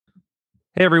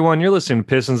Hey everyone, you're listening to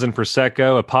Pistons and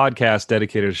Prosecco, a podcast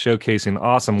dedicated to showcasing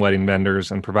awesome wedding vendors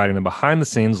and providing a behind the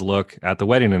scenes look at the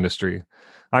wedding industry.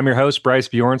 I'm your host, Bryce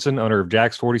Bjornson, owner of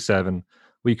Jack's 47.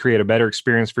 We create a better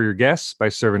experience for your guests by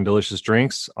serving delicious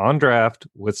drinks on draft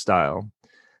with style.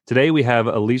 Today we have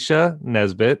Alicia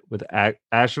Nesbitt with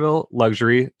Asheville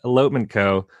Luxury Elopement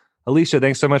Co. Alicia,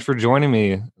 thanks so much for joining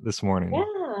me this morning.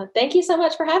 Yeah, thank you so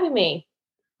much for having me.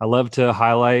 I love to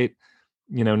highlight,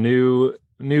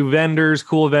 new vendors,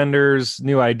 cool vendors,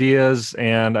 new ideas,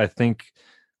 and I think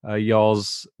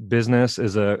y'all's business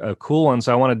is a cool one.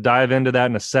 So I want to dive into that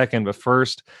in a second. But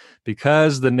first,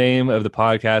 because the name of the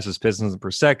podcast is Pistons and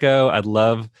Prosecco, I'd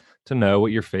love to know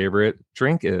what your favorite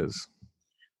drink is.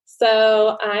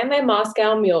 So I'm a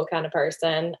Moscow Mule kind of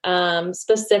person,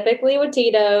 specifically with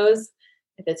Tito's.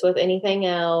 If it's with anything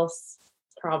else,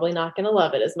 probably not going to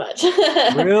love it as much.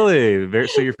 Really?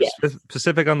 So you're Yeah.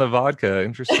 specific on the vodka.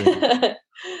 Interesting.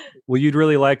 Well, you'd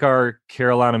really like our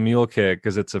Carolina Mule Kick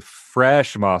because it's a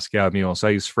fresh Moscow Mule. So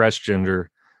I use fresh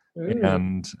ginger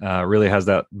Mm. and really has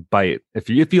that bite. If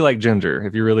you like ginger,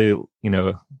 if you really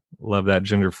love that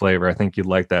ginger flavor, I think you'd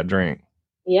like that drink.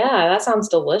 Yeah, that sounds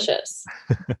delicious.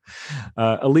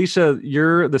 Alicia,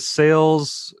 you're the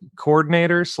sales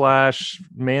coordinator slash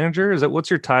manager.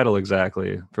 What's your title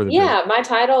exactly for the business? Yeah, my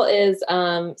title is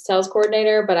sales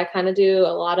coordinator, but I kind of do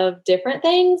a lot of different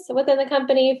things within the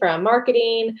company, from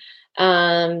marketing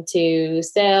to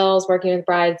sales, working with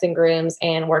brides and grooms,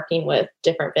 and working with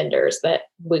different vendors that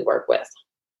we work with.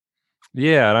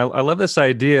 Yeah, and I love this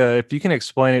idea. If you can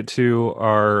explain it to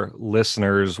our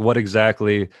listeners, what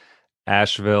exactly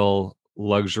Asheville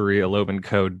Luxury Elopement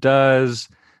Code does,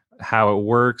 how it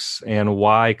works, and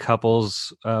why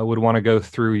couples would want to go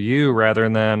through you rather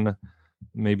than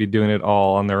maybe doing it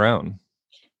all on their own.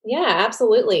 Yeah,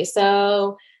 absolutely.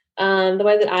 So, the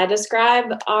way that I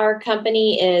describe our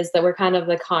company is that we're kind of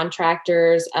the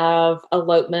contractors of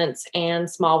elopements and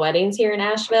small weddings here in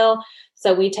Asheville.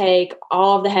 So, we take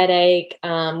all of the headache.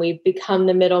 We become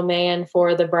the middleman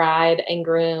for the bride and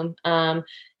groom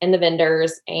and the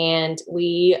vendors. And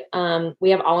we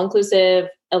have all inclusive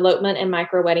elopement and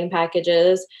micro wedding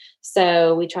packages.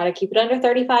 So, we try to keep it under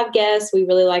 35 guests. We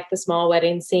really like the small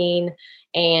wedding scene.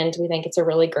 And we think it's a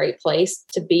really great place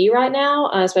to be right now,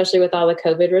 especially with all the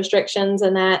COVID restrictions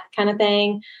and that kind of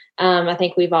thing. I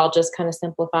think we've all just kind of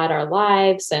simplified our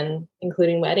lives and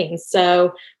including weddings.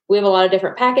 So we have a lot of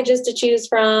different packages to choose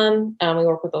from. We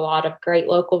work with a lot of great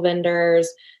local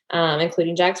vendors,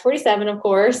 including Jack's 47, of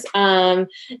course. And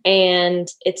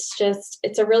it's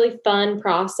a really fun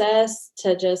process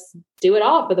to just do it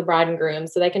all for the bride and groom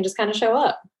so they can just kind of show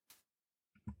up.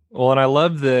 Well, and I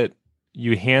love that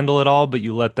you handle it all, but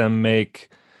you let them make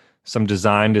some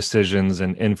design decisions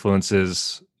and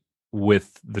influences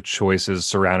with the choices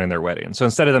surrounding their wedding. So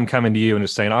instead of them coming to you and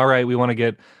just saying, "All right, we want to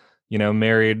get,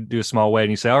 married, do a small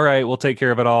wedding," you say, "All right, we'll take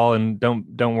care of it all and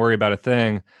don't worry about a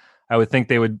thing." I would think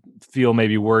they would feel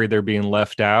maybe worried they're being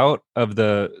left out of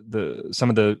the some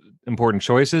of the important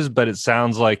choices, but it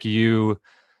sounds like you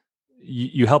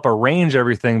help arrange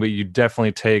everything, but you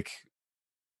definitely take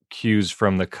cues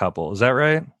from the couple. Is that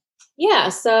right? Yeah,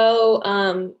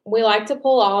 so we like to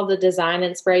pull all the design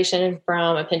inspiration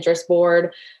from a Pinterest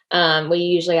board. We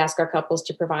usually ask our couples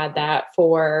to provide that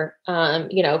for,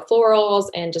 florals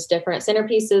and just different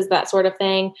centerpieces, that sort of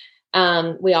thing.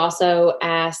 We also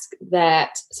ask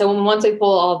that, so once we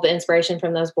pull all the inspiration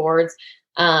from those boards,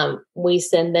 we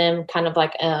send them kind of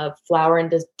like a flower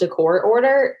and decor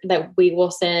order that we will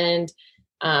send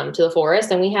to the florist,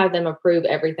 and we have them approve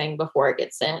everything before it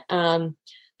gets sent.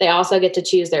 They also get to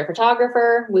choose their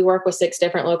photographer. We work with 6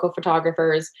 different local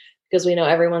photographers because we know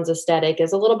everyone's aesthetic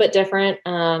is a little bit different.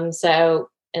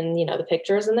 The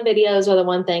pictures and the videos are the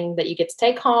one thing that you get to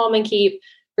take home and keep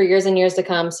for years and years to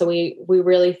come. So we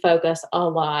really focus a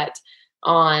lot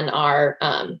on our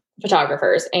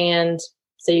photographers, and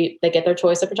they get their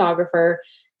choice of photographer.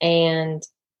 And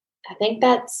I think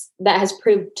that has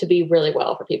proved to be really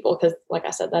well for people because, like I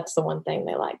said, that's the one thing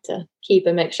they like to keep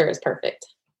and make sure is perfect.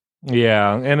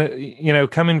 Yeah,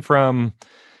 and coming from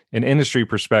an industry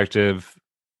perspective,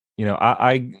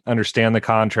 I understand the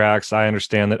contracts. I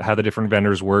understand that how the different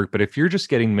vendors work. But if you're just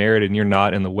getting married and you're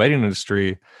not in the wedding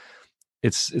industry,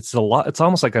 it's a lot. It's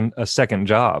almost like a second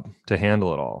job to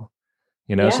handle it all.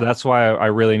 So Yeah. that's why I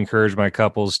really encourage my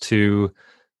couples to,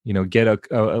 get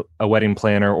a wedding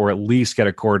planner or at least get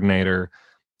a coordinator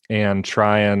and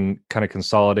try and kind of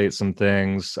consolidate some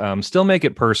things. Still make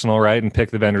it personal, right, and pick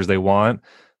the vendors they want.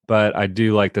 But I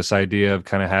do like this idea of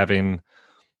kind of having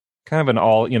kind of an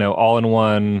all in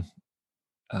one,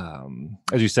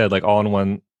 as you said, like all in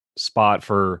one spot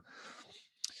for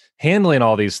handling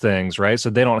all these things, right?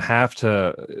 So they don't have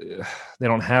to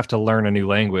learn a new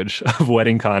language of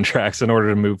wedding contracts in order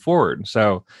to move forward.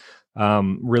 So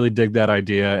really dig that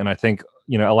idea. And I think,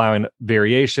 allowing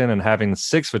variation and having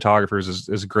 6 photographers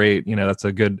is great. That's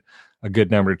a good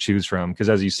number to choose from. Because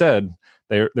as you said,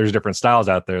 there's different styles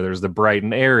out there. There's the bright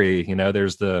and airy,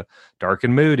 there's the dark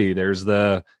and moody, there's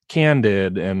the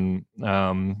candid and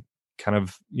kind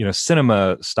of,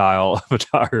 cinema style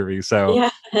photography. So, Yeah.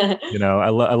 I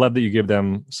love that you give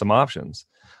them some options.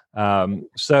 The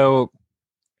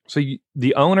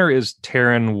owner is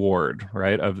Taryn Ward,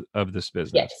 right? Of this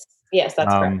business. Yes,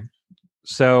 that's correct.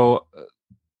 So,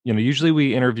 usually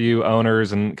we interview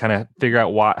owners and kind of figure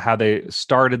out how they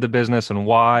started the business and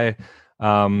why.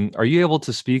 Are you able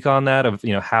to speak on that of,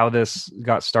 how this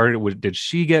got started? Did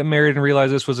she get married and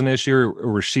realize this was an issue,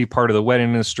 or was she part of the wedding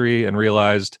industry and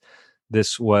realized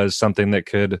this was something that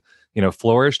could,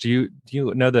 flourish? Do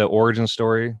you know the origin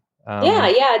story? Yeah,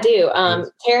 I do.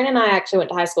 Taryn and I actually went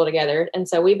to high school together, and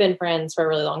so we've been friends for a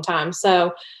really long time.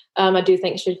 So I do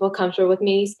think she'd feel comfortable with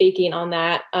me speaking on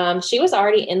that. She was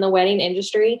already in the wedding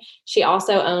industry. She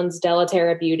also owns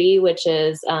Delaterra Beauty, which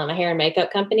is a hair and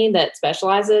makeup company that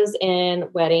specializes in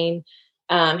wedding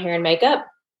hair and makeup.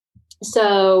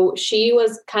 So she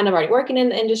was kind of already working in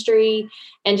the industry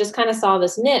and just kind of saw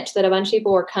this niche that a bunch of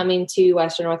people were coming to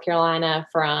Western North Carolina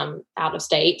from out of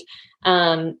state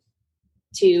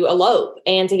to elope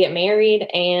and to get married.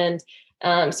 And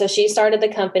so she started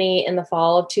the company in the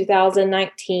fall of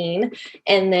 2019.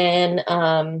 And then,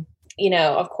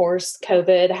 of course,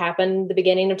 COVID happened the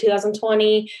beginning of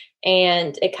 2020,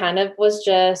 and it kind of was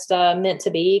just meant to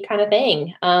be kind of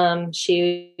thing.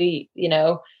 She,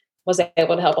 was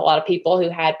able to help a lot of people who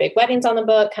had big weddings on the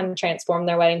book kind of transform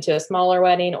their wedding to a smaller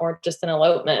wedding or just an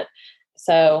elopement.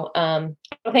 So I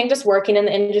think just working in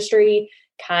the industry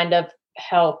kind of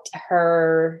helped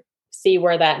her see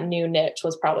where that new niche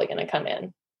was probably going to come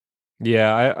in.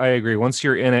 Yeah, I agree. Once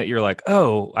you're in it, you're like,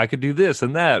 oh, I could do this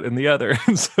and that and the other.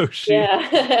 And so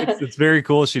it's very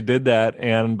cool she did that.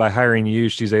 And by hiring you,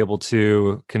 she's able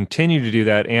to continue to do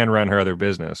that and run her other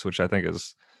business, which I think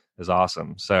is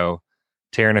awesome. So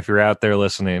Taryn, if you're out there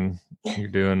listening, you're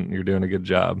doing a good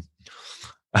job.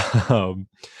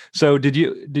 So did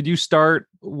you start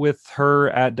with her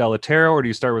at Delaterra, or do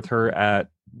you start with her at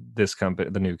this company,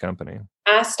 the new company?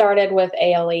 I started with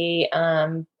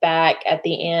ALE back at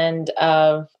the end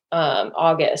of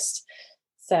August.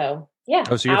 So yeah,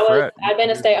 I've been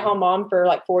a stay-at-home mom for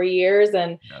like 4 years,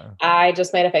 and I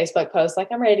just made a Facebook post like,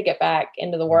 I'm ready to get back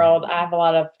into the world. I have a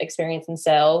lot of experience in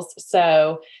sales,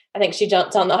 so I think she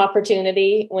jumped on the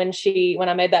opportunity when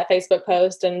I made that Facebook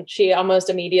post, and she almost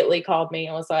immediately called me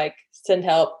and was like, send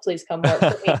help, please come work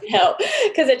for me and help.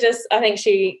 Because I think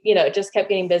she, it just kept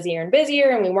getting busier and busier,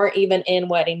 and we weren't even in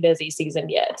wedding busy season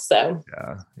yet. So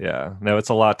yeah, no, it's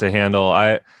a lot to handle.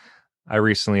 I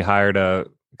recently hired a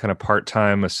kind of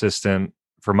part-time assistant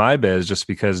for my biz, just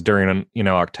because during,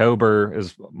 October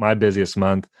is my busiest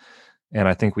month. And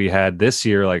I think we had this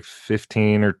year like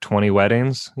 15 or 20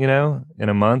 weddings, in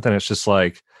a month. And it's just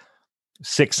like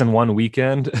 6 in one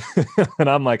weekend. And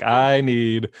I'm like, I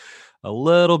need a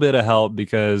little bit of help,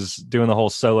 because doing the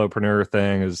whole solopreneur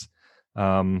thing is,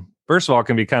 first of all,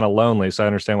 can be kind of lonely. So I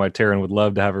understand why Taryn would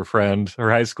love to have her friend,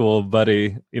 her high school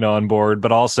buddy, on board,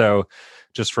 but also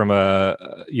just from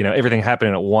everything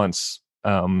happening at once,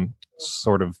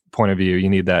 sort of point of view, you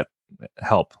need that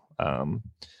help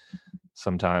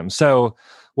sometimes. So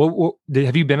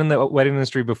have you been in the wedding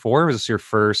industry before? Or was this your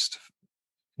first,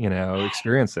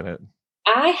 experience in it?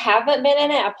 I haven't been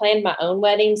in it. I planned my own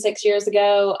wedding 6 years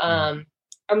ago.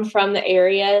 I'm from the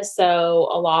area, so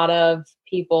a lot of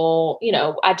people,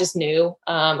 I just knew,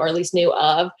 or at least knew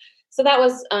of. So that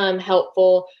was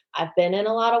helpful. I've been in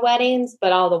a lot of weddings,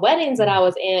 but all the weddings that I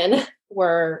was in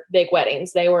were big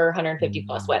weddings. They were 150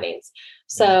 plus weddings.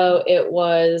 So it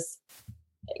was,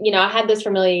 I had this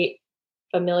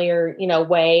familiar,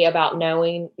 way about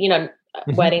knowing,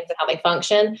 weddings and how they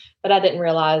function, but I didn't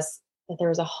realize that there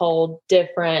was a whole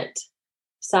different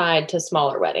side to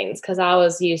smaller weddings, because I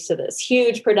was used to this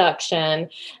huge production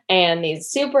and these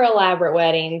super elaborate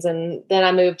weddings. And then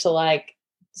I moved to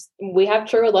we have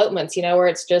true elopements, where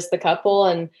it's just the couple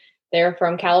and they're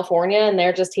from California and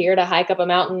they're just here to hike up a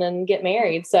mountain and get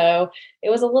married. So it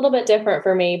was a little bit different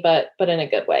for me, but in a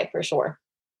good way for sure.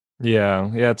 Yeah.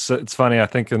 It's funny. I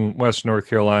think in Western North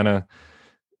Carolina,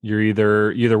 you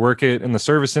either work it in the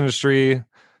service industry,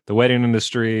 the wedding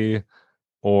industry,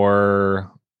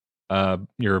 or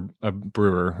you're a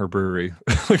brewer or brewery.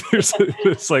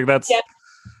 It's like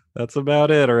that's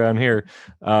about it around here.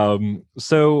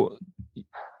 So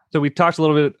we talked a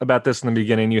little bit about this in the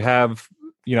beginning. You have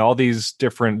all these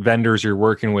different vendors you're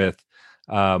working with.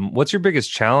 What's your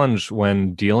biggest challenge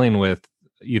when dealing with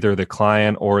either the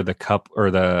client or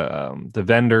the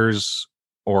vendors,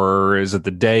 or is it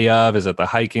the day of? Is it the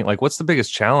hiking? Like, what's the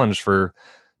biggest challenge for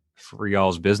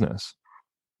y'all's business?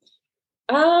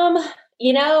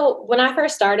 When I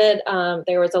first started,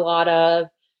 there was a lot of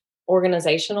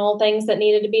organizational things that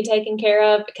needed to be taken care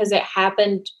of because it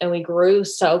happened and we grew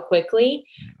so quickly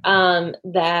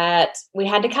that we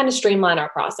had to kind of streamline our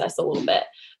process a little bit.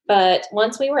 But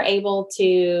once we were able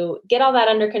to get all that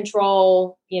under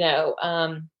control,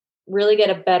 really get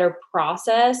a better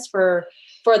process for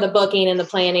the booking and the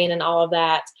planning and all of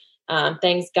that,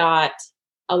 things got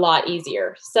a lot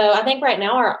easier. So I think right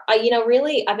now I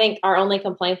think our only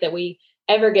complaint that we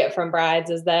ever get from brides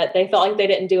is that they felt like they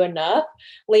didn't do enough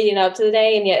leading up to the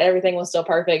day, and yet everything was still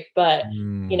perfect. But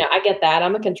I get that.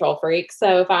 I'm a control freak.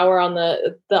 So if I were on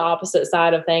the opposite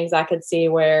side of things, I could see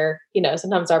where,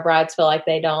 sometimes our brides feel like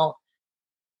they don't,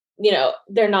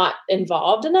 they're not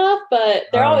involved enough, but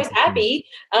they're always happy.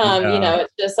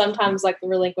 It's just sometimes like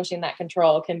relinquishing that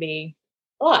control can be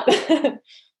a lot.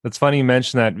 It's funny you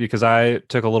mention that because I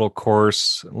took a little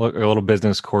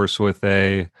business course with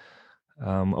a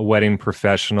wedding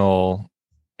professional,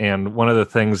 and one of the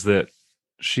things that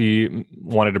she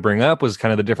wanted to bring up was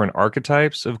kind of the different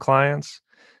archetypes of clients.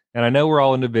 And I know we're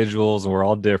all individuals and we're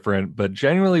all different, but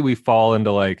generally we fall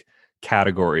into like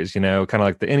categories, kind of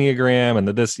like the Enneagram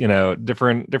and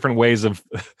different ways of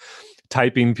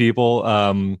typing people.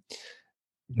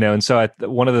 And so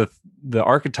one of the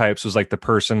archetypes was like the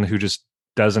person who just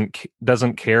doesn't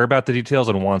care about the details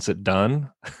and wants it done.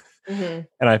 Mm-hmm.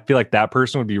 And I feel like that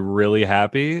person would be really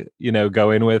happy,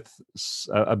 go in with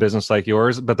a business like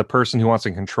yours. But the person who wants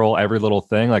to control every little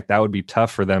thing, like that would be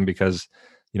tough for them because,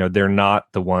 they're not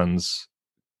the ones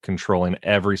controlling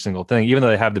every single thing, even though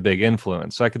they have the big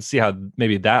influence. So I could see how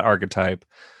maybe that archetype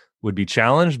would be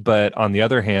challenged. But on the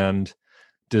other hand,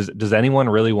 does anyone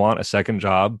really want a second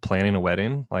job planning a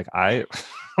wedding? Like I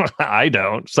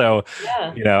don't. So,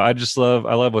 yeah. I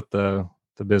love what the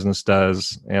business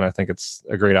does, and I think it's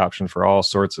a great option for all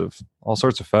sorts of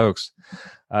folks.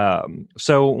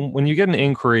 So when you get an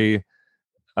inquiry,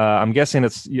 I'm guessing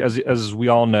it's as we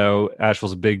all know,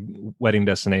 Asheville's a big wedding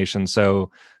destination,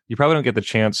 so you probably don't get the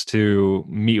chance to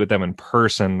meet with them in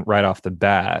person right off the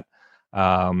bat.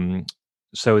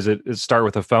 So is it start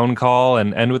with a phone call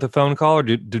and end with a phone call, or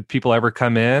did people ever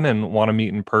come in and want to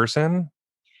meet in person?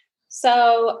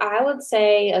 So I would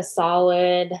say a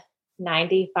solid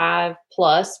 95+%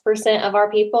 of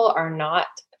our people are not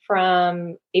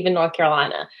from even North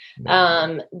Carolina.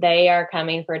 They are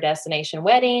coming for a destination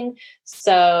wedding.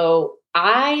 So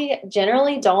I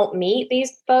generally don't meet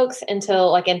these folks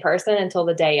until like in person until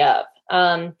the day of.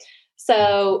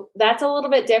 So that's a little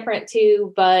bit different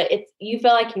too, but you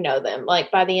feel like you know them.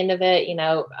 Like by the end of it,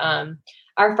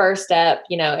 our first step,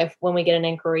 when we get an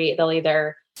inquiry, they'll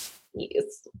either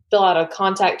fill out a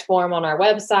contact form on our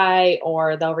website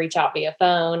or they'll reach out via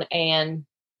phone, and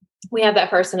we have that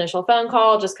first initial phone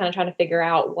call, just kind of trying to figure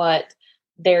out what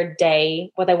they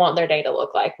want their day to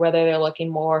look like, whether they're looking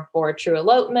more for a true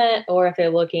elopement or if they're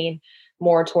looking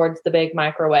more towards the big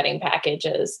micro wedding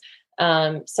packages.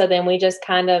 So then we just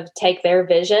kind of take their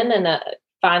vision and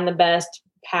find the best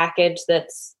package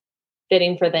that's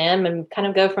fitting for them and kind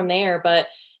of go from there. But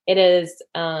it is,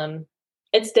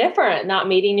 it's different not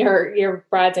meeting your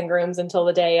brides and grooms until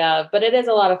the day of, but it is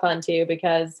a lot of fun too,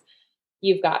 because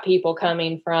you've got people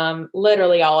coming from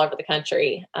literally all over the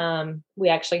country. We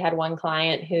actually had one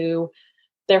client who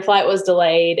their flight was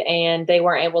delayed and they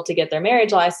weren't able to get their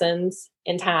marriage license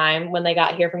in time when they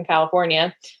got here from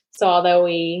California. So although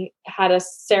we had a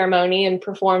ceremony and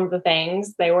performed the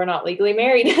things, they were not legally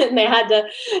married and they had to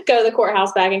go to the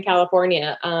courthouse back in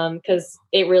California. Because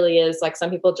it really is like some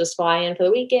people just fly in for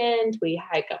the weekend. We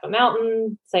hike up a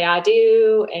mountain, say I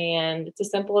do, and it's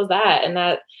as simple as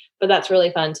that. But that's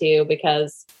really fun too,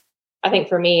 because I think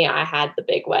for me, I had the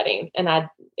big wedding and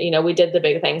we did the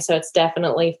big thing. So it's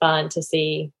definitely fun to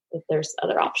see if there's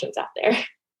other options out there.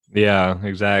 Yeah,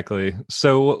 exactly.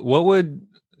 So what would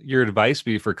your advice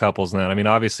be for couples then? I mean,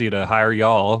 obviously to hire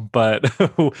y'all, but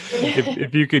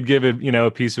if you could give a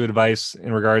piece of advice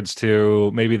in regards to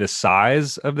maybe the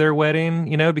size of their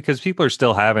wedding, because people are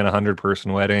still having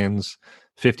 100-person weddings,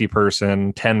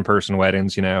 50-person, 10-person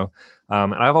weddings, and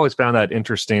I've always found that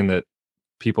interesting that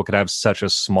people could have such a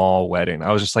small wedding.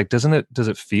 I was just like, does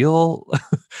it feel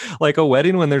like a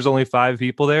wedding when there's only 5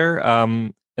 people there?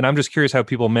 And I'm just curious how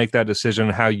people make that decision,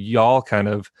 how y'all kind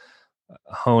of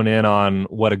hone in on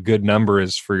what a good number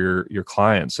is for your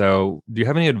client. So do you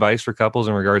have any advice for couples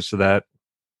in regards to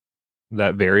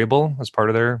that variable as part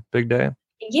of their big day?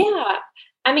 Yeah.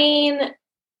 I mean,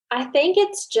 I think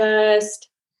it's just,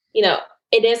 you know,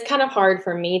 it is kind of hard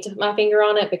for me to put my finger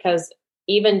on it because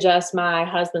even just my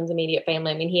husband's immediate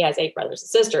family, I mean, he has 8 brothers and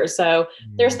sisters. So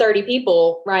there's Mm. 30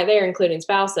 people right there, including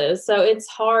spouses. So it's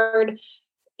hard.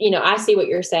 I see what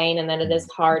you're saying and that it is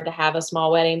hard to have a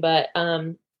small wedding, but,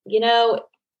 you know,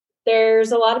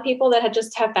 there's a lot of people that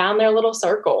have found their little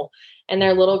circle and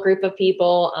their little group of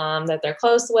people that they're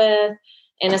close with.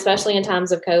 And especially in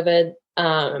times of COVID,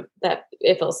 that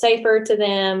it feels safer to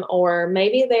them, or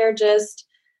maybe they're just,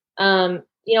 I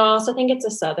also think it's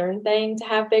a Southern thing to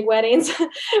have big weddings.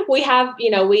 We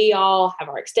all have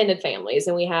our extended families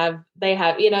and they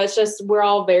have, it's just, we're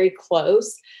all very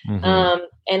close. Mm-hmm.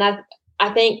 And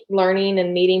I think learning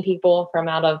and meeting people from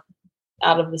out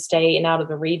of the state and out of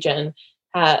the region,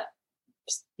 uh,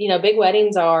 big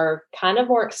weddings are kind of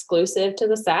more exclusive to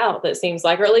the South, it seems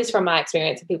like, or at least from my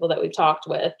experience of people that we've talked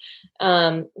with.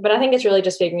 But I think it's really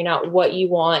just figuring out what you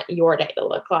want your day to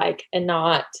look like and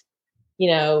not,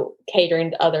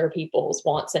 catering to other people's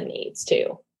wants and needs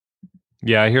too.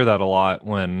 Yeah, I hear that a lot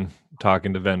when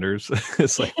talking to vendors.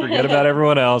 It's like, forget about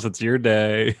everyone else. It's your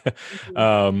day.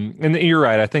 And you're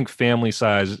right. I think family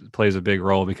size plays a big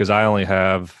role because I only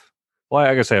have, well,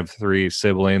 I guess I have 3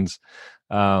 siblings.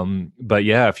 But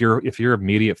yeah, if your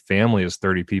immediate family is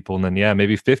 30 people, and then yeah,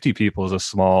 maybe 50 people is a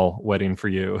small wedding for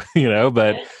you,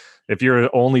 but if you're an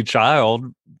only child,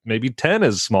 maybe 10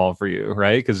 is small for you,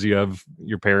 right? Because you have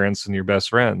your parents and your best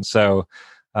friends. So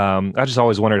I just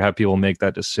always wondered how people make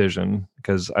that decision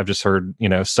because I've just heard,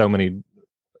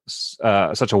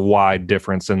 such a wide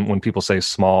difference in when people say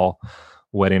small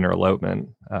wedding or elopement.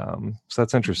 So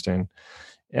that's interesting.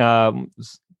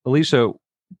 Alicia,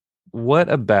 what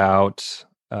about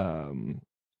kind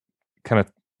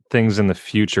of things in the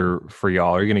future for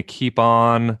y'all? Are you going to keep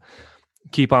on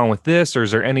with this, or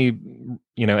is there any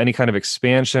kind of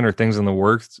expansion or things in the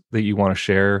works that you want to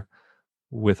share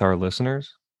with our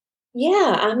listeners?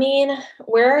 Yeah, I mean,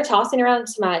 we're tossing around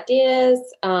some ideas,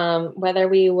 whether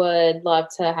we would love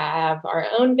to have our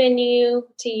own venue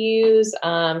to use,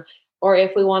 or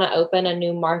if we want to open a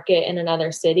new market in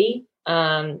another city.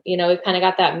 We've kind of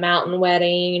got that mountain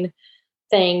wedding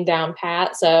thing down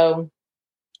pat. So,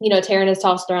 Taryn has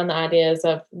tossed around the ideas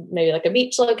of maybe like a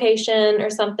beach location or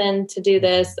something to do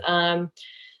this. We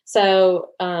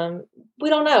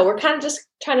don't know. We're kind of just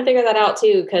trying to figure that out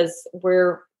too, because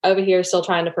we're over here still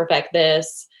trying to perfect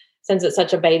this since it's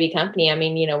such a baby company. I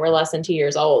mean, we're less than 2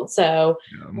 years old. So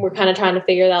we're kind of trying to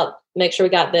figure it out, make sure we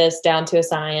got this down to a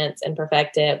science and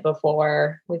perfect it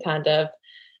before we kind of,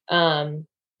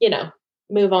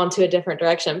 move on to a different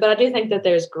direction. But I do think that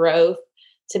there's growth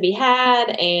to be had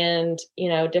and,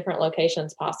 different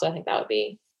locations possible. I think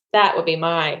that would be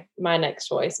my next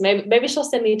choice. Maybe she'll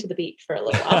send me to the beach for a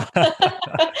little while.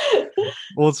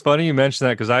 Well, it's funny you mentioned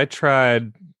that because I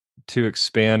tried to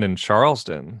expand in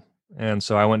Charleston. And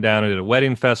so I went down and did a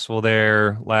wedding festival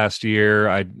there last year.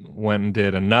 I went and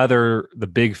did the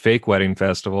big fake wedding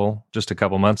festival just a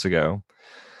couple months ago.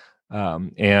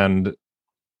 And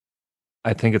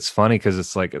I think it's funny because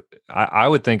it's like, I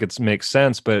would think it makes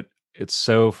sense, but it's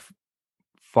so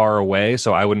far away.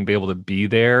 So I wouldn't be able to be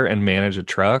there and manage a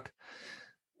truck.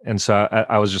 And so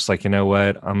I was just like, you know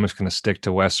what? I'm just going to stick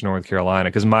to Western North Carolina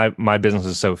because my business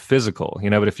is so physical,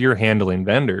 but if you're handling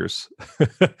vendors,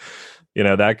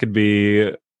 that could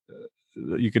be,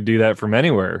 you could do that from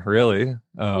anywhere really.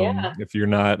 If you're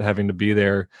not having to be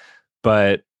there,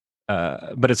 but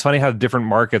it's funny how different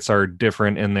markets are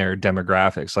different in their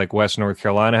demographics. Like Western North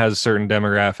Carolina has a certain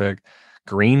demographic,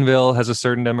 Greenville has a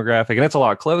certain demographic, and it's a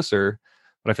lot closer.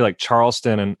 But I feel like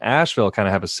Charleston and Asheville kind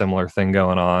of have a similar thing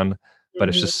going on. But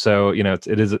it's just so,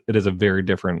 it is a very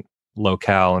different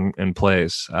locale and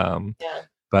place.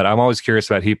 But I'm always curious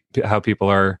about how people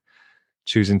are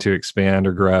choosing to expand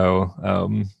or grow,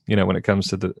 when it comes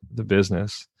to the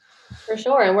business. For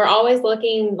sure. And we're always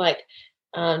looking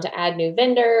to add new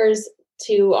vendors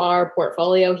to our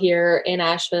portfolio here in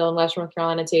Asheville and Western North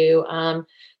Carolina too,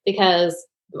 because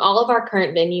all of our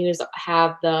current venues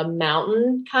have the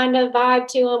mountain kind of vibe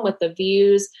to them with the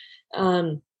views.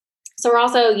 So we're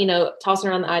also, tossing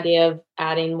around the idea of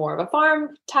adding more of a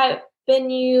farm type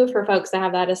venue for folks that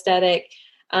have that aesthetic,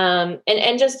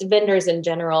 and just vendors in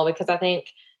general, because I think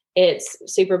it's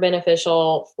super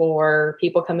beneficial for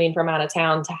people coming from out of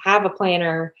town to have a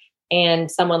planner and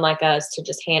someone like us to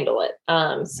just handle it.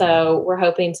 So we're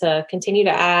hoping to continue to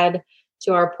add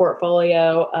to our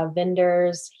portfolio of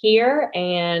vendors here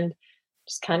and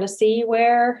just kind of see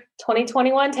where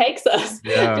 2021 takes us.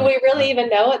 Yeah. Do we really even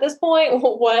know at this point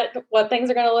what things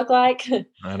are going to look like?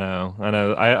 I know.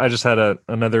 I just had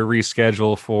another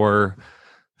reschedule for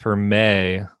for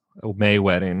May, a May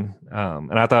wedding.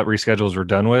 And I thought reschedules were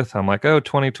done with. I'm like, oh,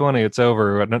 2020, it's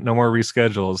over. No more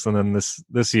reschedules. And then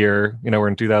this year, we're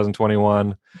in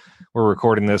 2021. We're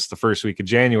recording this the first week of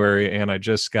January, and I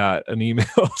just got an email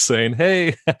saying,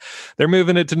 hey, they're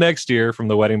moving it to next year from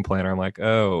the wedding planner. I'm like,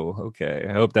 oh, okay.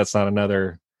 I hope it's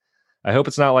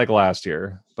not like last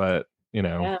year, but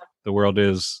Yeah. the world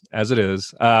is as it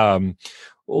is.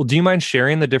 Well, do you mind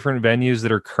sharing the different venues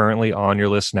that are currently on your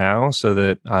list now so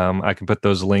that I can put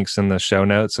those links in the show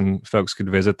notes and folks could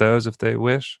visit those if they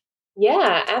wish?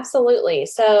 Yeah, absolutely.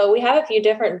 So we have a few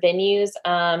different venues.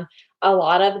 A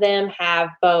lot of them have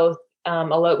both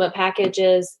elopement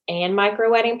packages and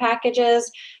micro wedding packages.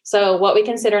 So what we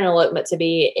consider an elopement to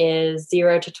be is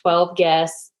 0 to 12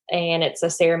 guests, and it's a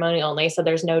ceremony only. So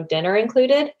there's no dinner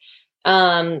included.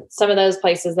 Some of those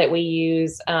places that we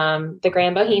use, the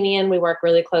Grand Bohemian, we work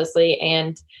really closely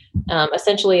and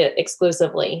essentially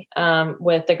exclusively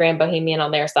with the Grand Bohemian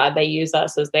on their side. They use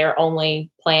us as their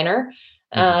only planner.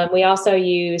 We also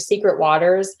use Secret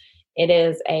Waters. It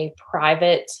is a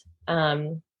private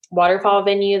waterfall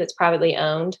venue that's privately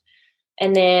owned.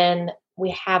 And then we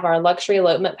have our luxury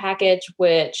elopement package,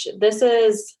 which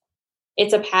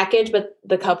it's a package, but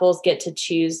the couples get to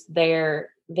choose their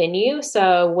venue.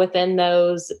 So within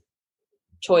those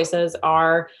choices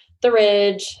are the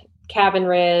Ridge, Cabin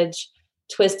Ridge,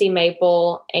 Twisty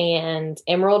Maple, and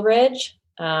Emerald Ridge.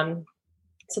 So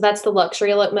that's the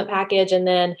luxury elopement package. And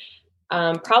then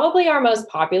probably our most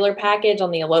popular package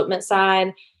on the elopement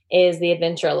side is the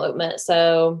adventure elopement.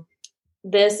 So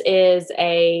this is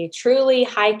a truly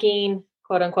hiking,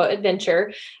 quote unquote,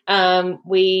 adventure.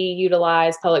 We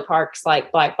utilize public parks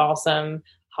like Black Balsam,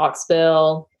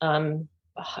 Hawksbill,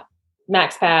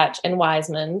 Max Patch, and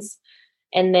Wiseman's.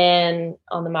 And then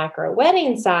on the micro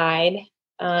wedding side,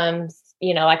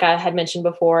 like I had mentioned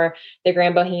before, the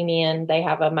Grand Bohemian, they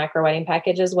have a micro wedding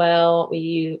package as well.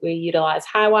 We utilize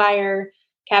Highwire,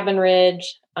 Cabin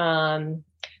Ridge,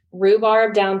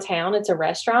 Rhubarb downtown. It's a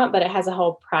restaurant, but it has a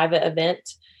whole private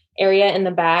event area in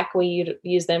the back. We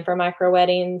use them for micro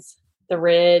weddings, the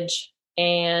Ridge.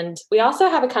 And we also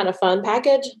have a kind of fun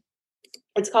package.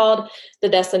 It's called the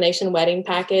Destination Wedding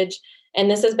Package. And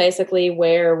this is basically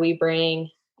where we bring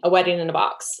a wedding in a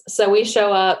box. So we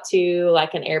show up to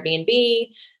like an Airbnb,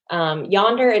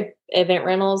 Yonder Event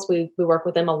Rentals. We work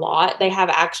with them a lot. They have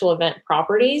actual event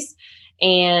properties.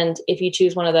 And if you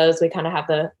choose one of those, we kind of have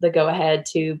the go ahead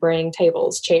to bring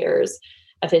tables, chairs,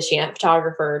 officiant,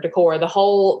 photographer, decor, the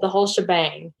whole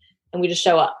shebang. And we just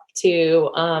show up to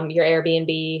your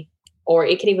Airbnb, or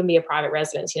it can even be a private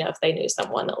residence, if they knew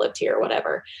someone that lived here or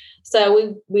whatever.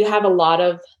 So we have a lot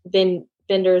of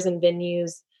vendors and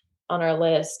venues on our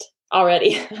list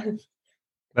already.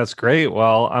 That's great.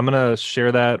 Well, I'm going to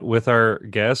share that with our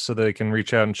guests so they can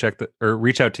reach out and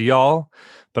reach out to y'all,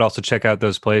 but also check out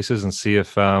those places and see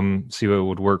what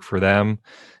would work for them.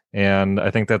 And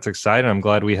I think that's exciting. I'm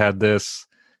glad we had this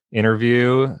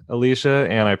interview, Alicia,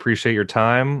 and I appreciate your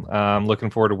time. I'm looking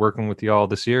forward to working with y'all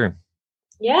this year.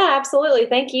 Yeah, absolutely.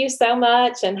 Thank you so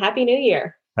much, and Happy New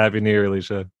Year. Happy New Year,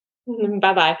 Alicia.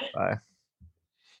 Bye-bye. Bye.